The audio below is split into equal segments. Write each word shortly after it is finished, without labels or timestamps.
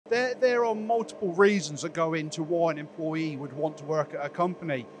There are multiple reasons that go into why an employee would want to work at a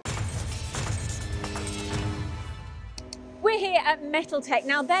company. We're here at Metaltech.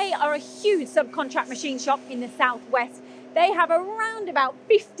 Now, they are a huge subcontract machine shop in the southwest. They have around about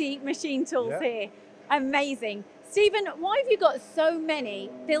 50 machine tools here. Amazing. Stephen, why have you got so many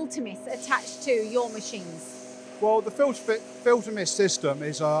Filtermist attached to your machines? Well, the Filtermist system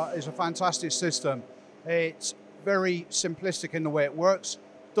is a fantastic system. It's very simplistic in the way it works,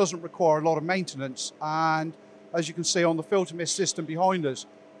 doesn't require a lot of maintenance, and as you can see on the Filtermist system behind us,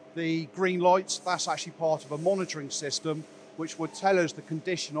 the green lights, that's actually part of a monitoring system which would tell us the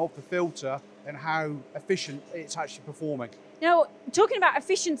condition of the filter and how efficient it's actually performing. Now, talking about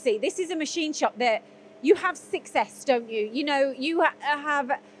efficiency, this is a machine shop that you have success, don't you? You know, you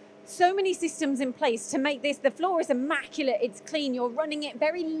have so many systems in place to make this. The floor is immaculate, it's clean, you're running it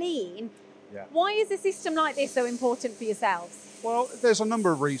very lean. Yeah. Why is a system like this so important for yourselves? Well, there's a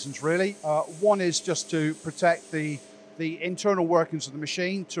number of reasons really. One is just to protect the internal workings of the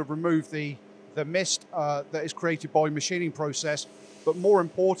machine, to remove the mist that is created by machining process, but more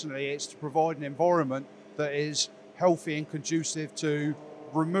importantly, it's to provide an environment that is healthy and conducive to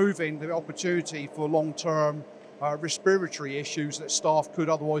removing the opportunity for long-term respiratory issues that staff could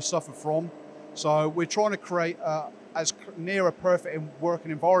otherwise suffer from. So we're trying to create as near a perfect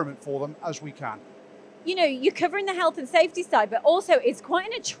working environment for them as we can. You know, you're covering the health and safety side, but also it's quite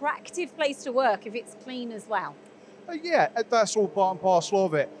an attractive place to work if it's clean as well. Yeah, that's all part and parcel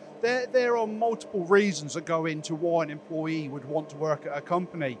of it. There are multiple reasons that go into why an employee would want to work at a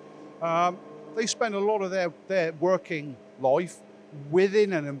company. They spend a lot of their working life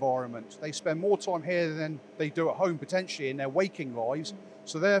within an environment. They spend more time here than they do at home potentially in their waking lives.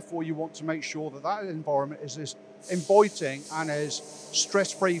 So therefore you want to make sure that that environment is as inviting and as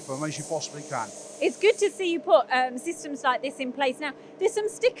stress-free for them as you possibly can. It's good to see you put systems like this in place. Now, there's some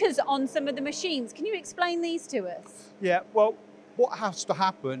stickers on some of the machines. Can you explain these to us? Yeah, well, what has to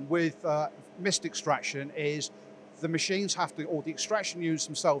happen with mist extraction is the machines have to, or the extraction units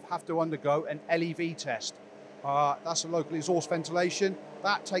themselves have to undergo an LEV test. That's a local exhaust ventilation.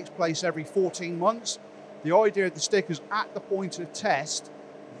 That takes place every 14 months. The idea of the stickers at the point of test,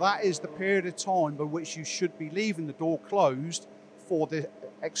 that is the period of time by which you should be leaving the door closed for the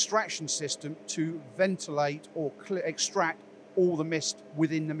extraction system to ventilate or extract all the mist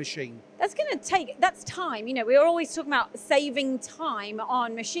within the machine. That's going to take, that's time. You know, we're always talking about saving time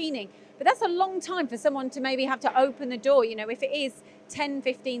on machining, but that's a long time for someone to maybe have to open the door. You know, if it is 10,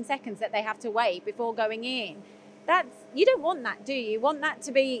 15 seconds that they have to wait before going in, you don't want that, do you? You want that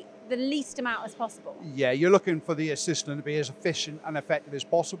to be the least amount as possible. Yeah, you're looking for the system to be as efficient and effective as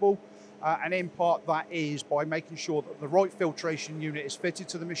possible. And in part that is by making sure that the right filtration unit is fitted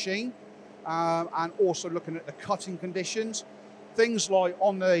to the machine, and also looking at the cutting conditions. Things like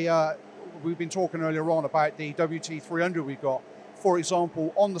on the, we've been talking earlier on about the WT300 we've got. For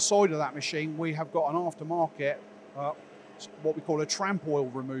example, on the side of that machine, we have got an aftermarket, what we call a tramp oil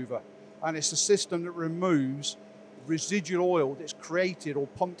remover. And it's a system that removes residual oil that's created or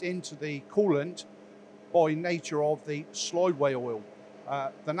pumped into the coolant by nature of the slideway oil.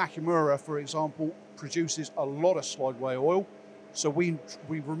 The Nakamura, for example, produces a lot of slideway oil. So we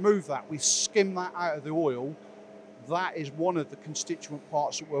remove that, we skim that out of the oil. That is one of the constituent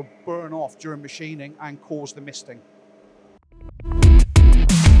parts that will burn off during machining and cause the misting.